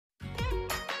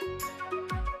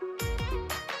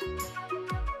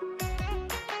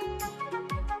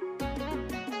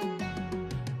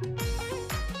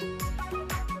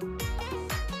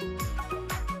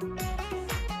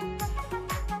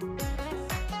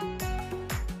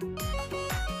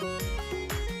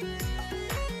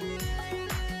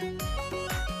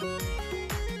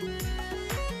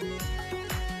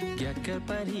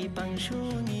pari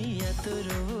pangshuni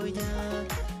yaturuya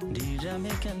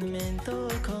dirame kan mento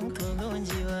kong tolon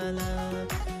jiwala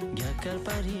gyakar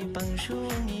pari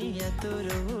pangshuni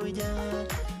yaturuya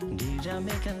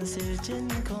dirame kan sirchen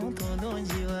kong tolon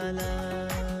jiwala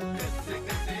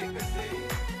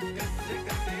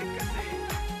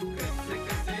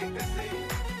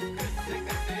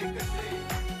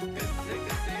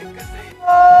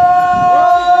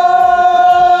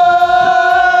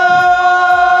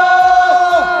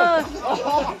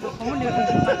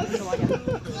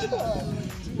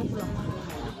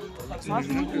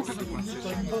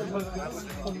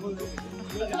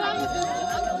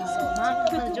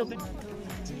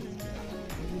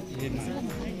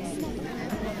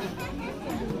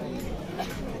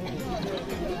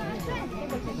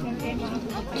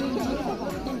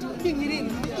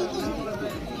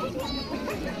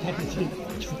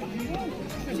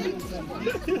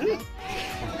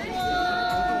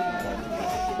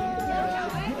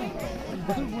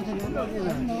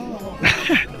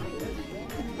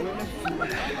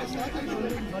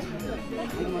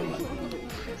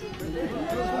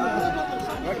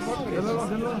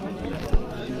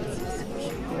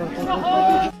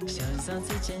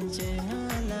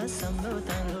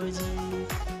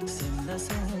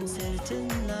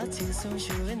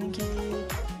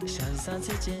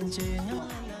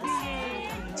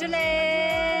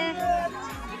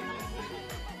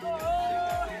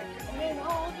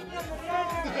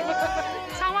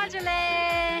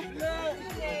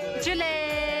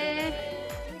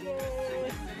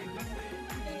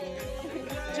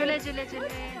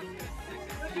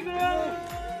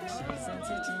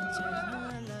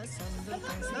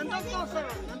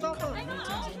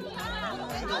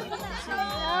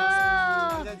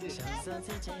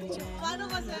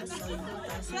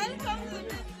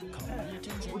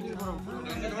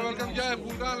क्या है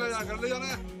पूरा ले जाना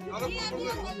है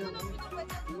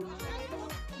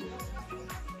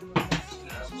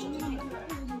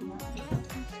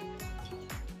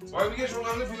Vai bir geç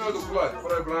onlarla finalde kolay.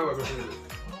 Buraya bak.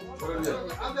 Buraya gel.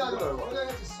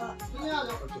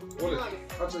 Oley.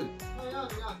 Aç ayı.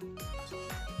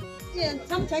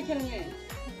 Tam çekelim.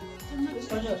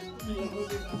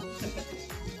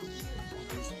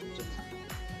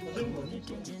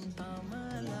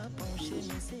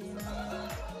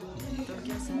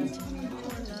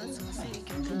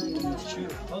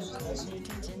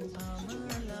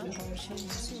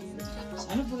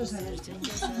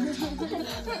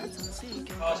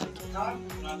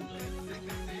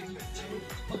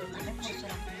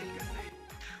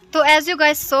 तो as you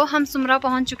guys so हम सुमरा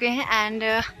पहुंच चुके हैं एंड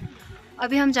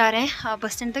अभी हम जा रहे हैं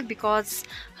बस स्टैंड तक बिकॉज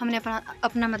हमने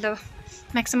अपना मतलब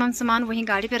मैक्सिमम सामान वहीं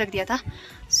गाड़ी पे रख दिया था।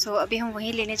 सो अभी हम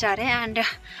वहीं लेने जा रहे हैं एंड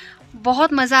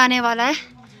बहुत मज़ा आने वाला है।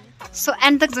 सो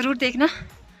एंड तक ज़रूर देखना।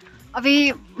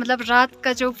 अभी मतलब रात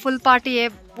का जो फुल पार्टी है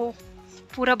वो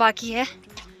पूरा बाकी है।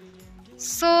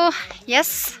 सो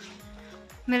यस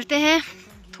मिलते हैं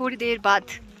थोड़ी देर बाद।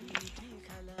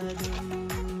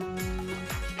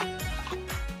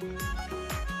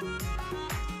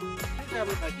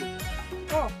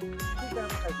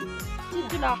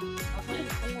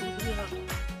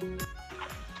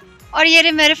 और ये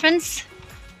रहे मेरे friends.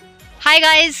 Hi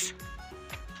guys.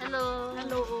 Hello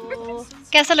hello.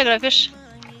 कैसा लग रहा है फिश?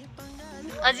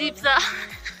 अजीब सा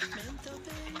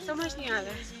समझ नहीं आ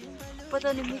रहा है,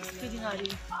 पता नहीं मिक्स फीलिंग आ रही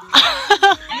है।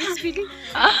 मिक्स फीलिंग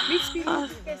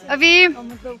अभी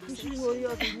मतलब खुशी हो रही है।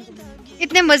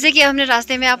 इतने मज़े किए हमने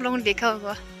रास्ते में, आप लोगों ने देखा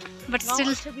होगा, बट स्टिल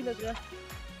अच्छा भी लग रहा है।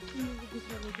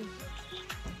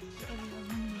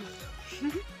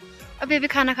 अभी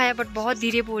खाना खाया बट बहुत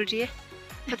धीरे बोल रही है,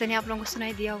 पता नहीं आप लोगों को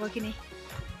सुनाई दिया होगा कि नहीं।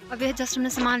 अभी जस्ट हमने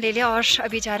सामान ले लिया और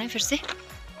अभी जा रहे हैं फिर से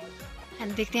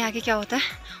एंड देखते हैं आगे क्या होता है।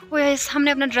 वो यस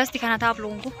हमने अपना ड्रेस दिखाना था आप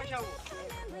लोगों को।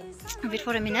 Wait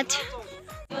for a minute.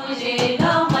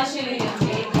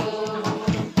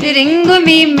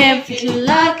 रिंगुमी में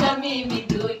फिल्ला कमी में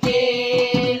दुके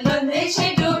लंदे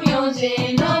शेडो म्योजे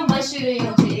नो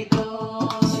मशरियों के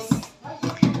दोस्त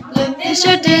लंदे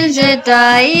शेडो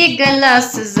जेदाई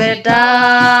गलास जेदा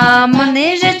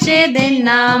मने रचे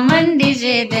देना मंडी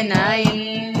जे देनाई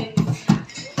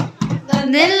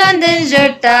लंदन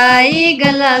जटाई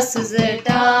गलास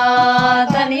जेदा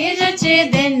तने रचे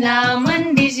देना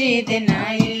मंडी जे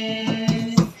देनाई।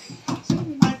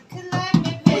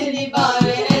 पहली बार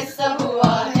ऐसा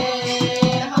हुआ है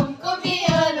हमको भी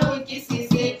यारो किसी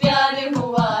से प्यार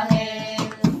हुआ है,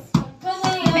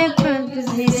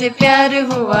 किसी से प्यार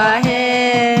हुआ है।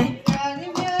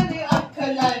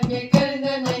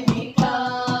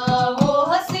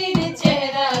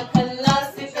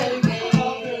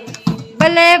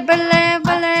 बल्ले बल्ले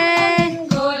बल्ले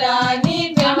गोरानी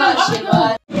बेमाशे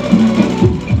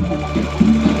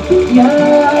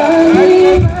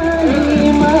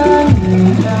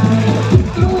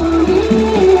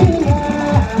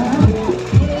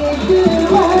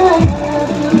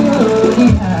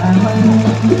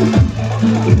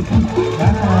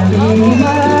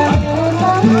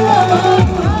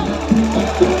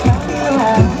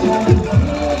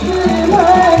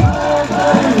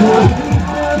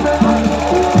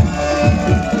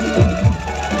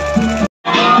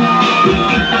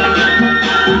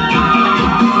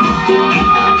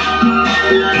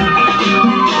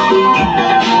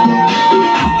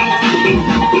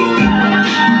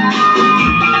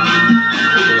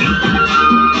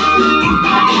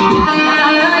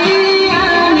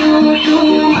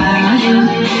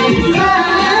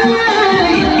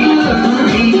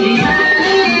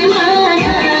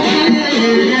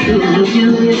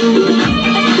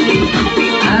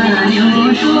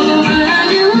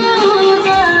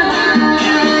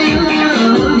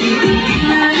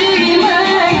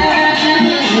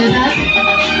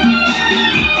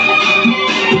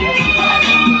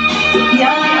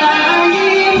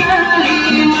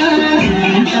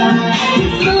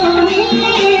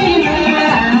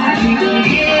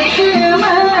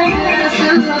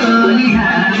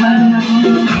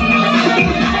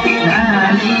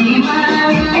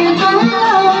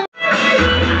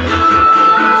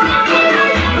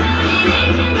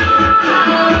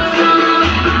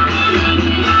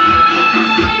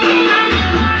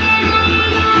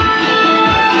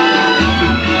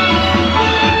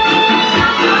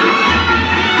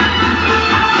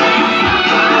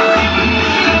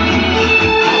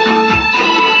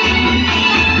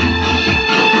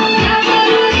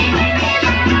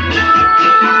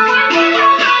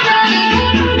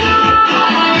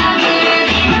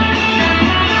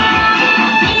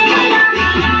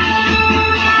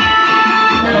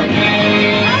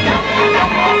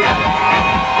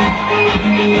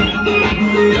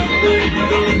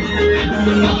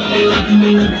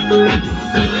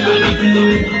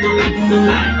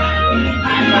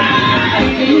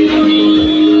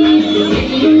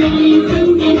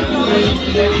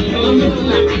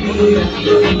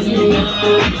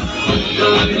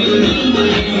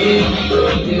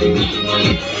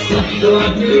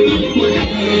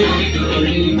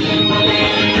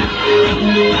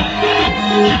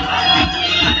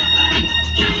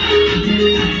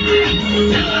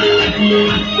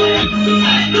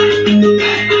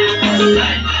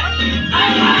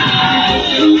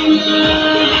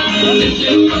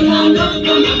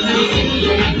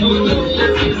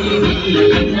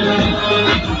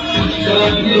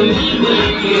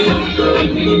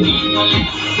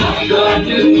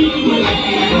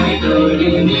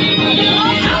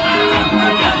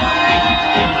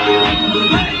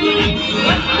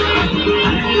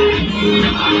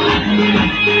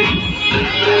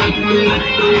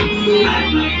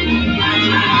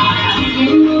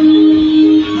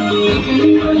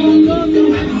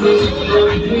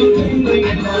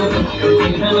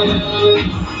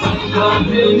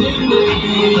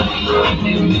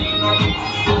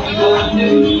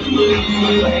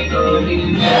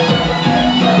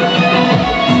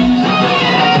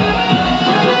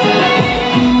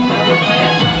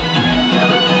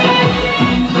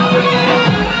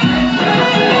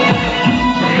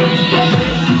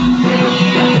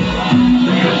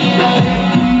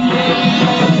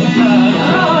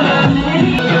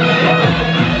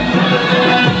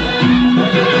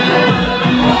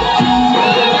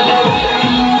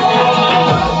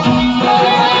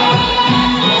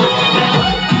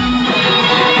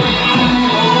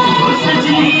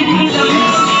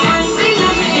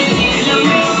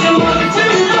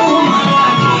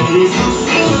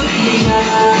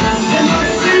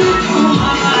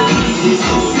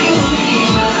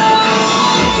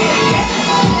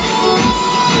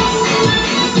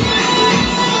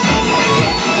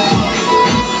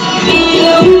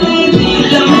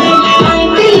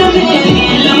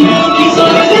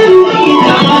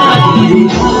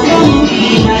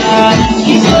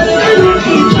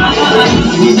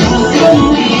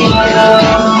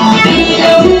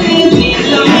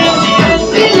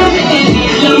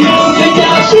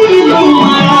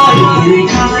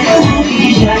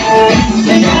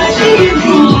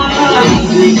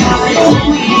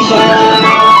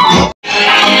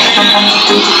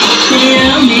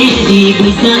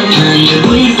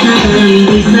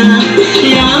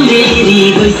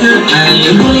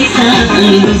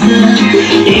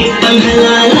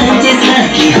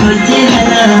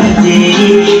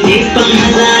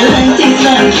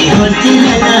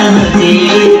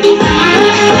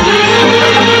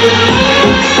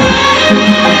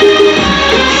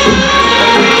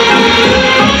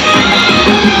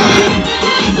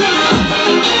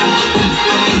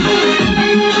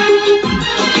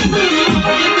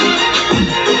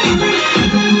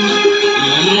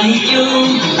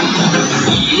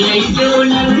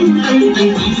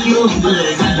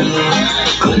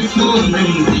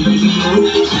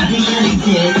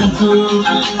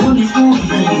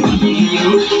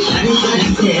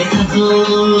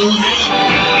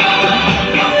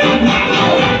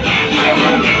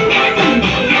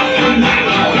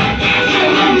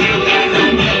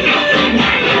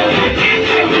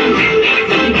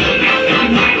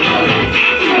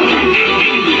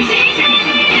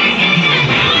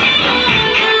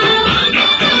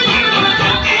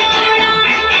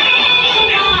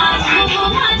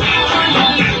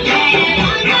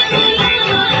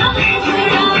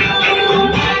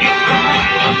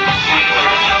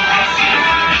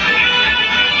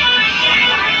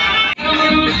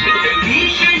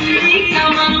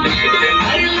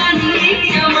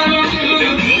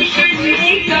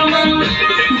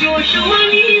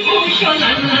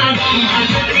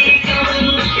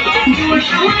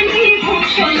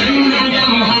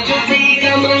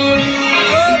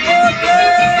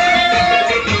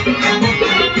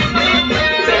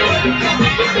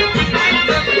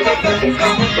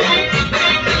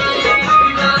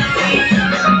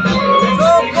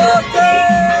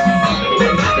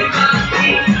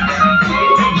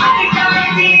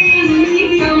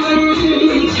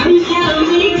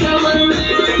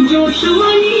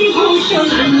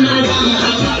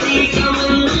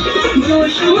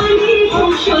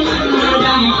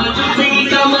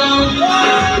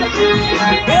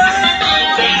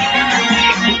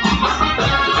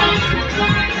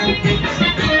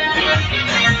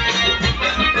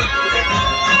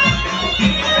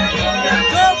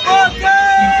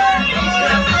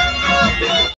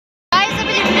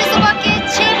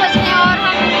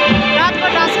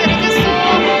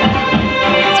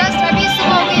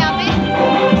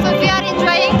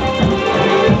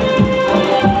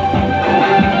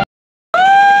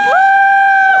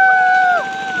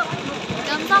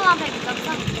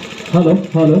Hello,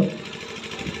 hello.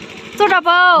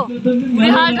 Surapo.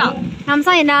 Wihalka.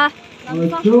 Namsa ina.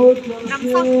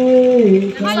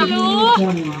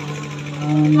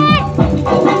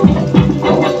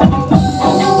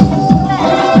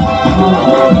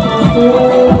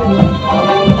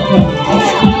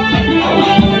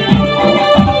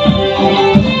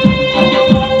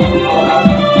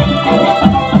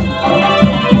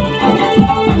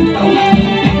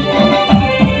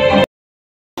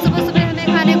 सुबह सुबह हमें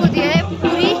खाने को दिया है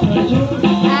पूरी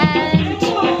एंड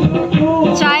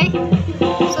चाय।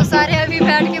 सो सारे अभी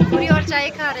बैठ के पूरी और चाय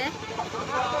खा रहे हैं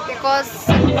बिकॉज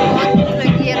बहुत भूख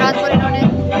लगी है। रात भर इन्होंने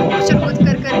उछल कूद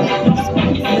कर करके।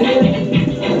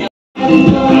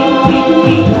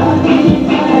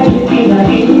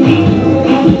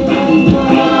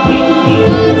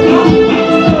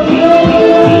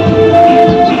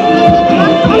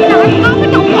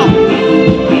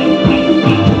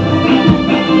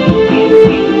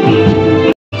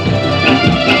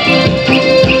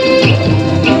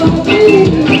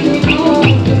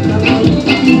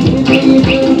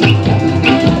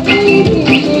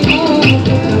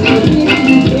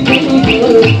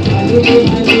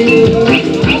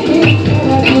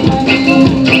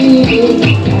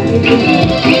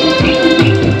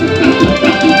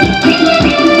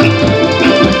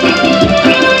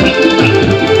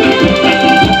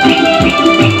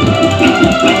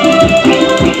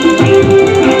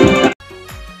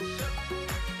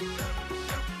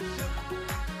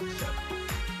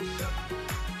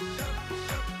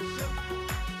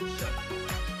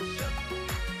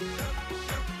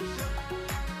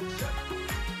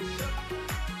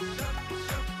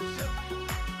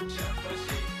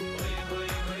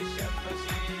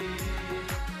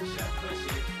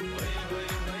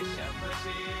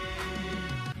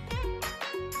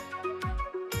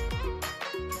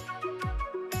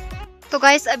 तो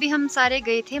गाइस अभी हम सारे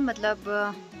गए थे, मतलब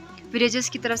विलेजेस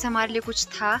की तरफ से हमारे लिए कुछ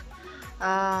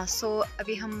था। सो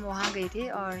अभी हम वहाँ गए थे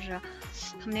और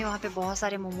हमने वहाँ पे बहुत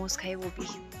सारे मोमोज़ खाए, वो भी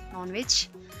नॉनवेज।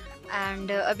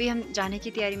 एंड अभी हम जाने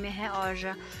की तैयारी में हैं और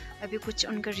अभी कुछ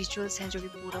उनका रिचुअल्स हैं जो भी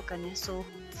पूरा करने हैं। सो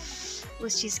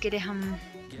उस चीज़ के लिए हम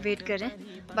वेट कर रहे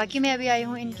हैं। बाकी मैं अभी आई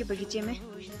हूँ इनके बगीचे में,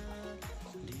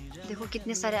 देखो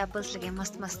कितने सारे एप्पल्स लगे हैं,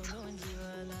 मस्त मस्त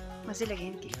मज़े लगे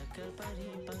इनके।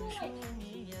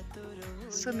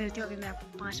 सो मिलती हूँ अभी मैं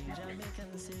आपको 5 मिनट में।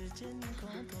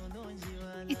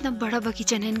 इतना बड़ा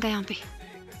बगीचा है इनका यहाँ पे।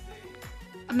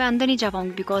 अब मैं अंदर नहीं जा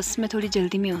पाऊँगी बिकॉज मैं थोड़ी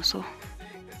जल्दी में हूँ। सो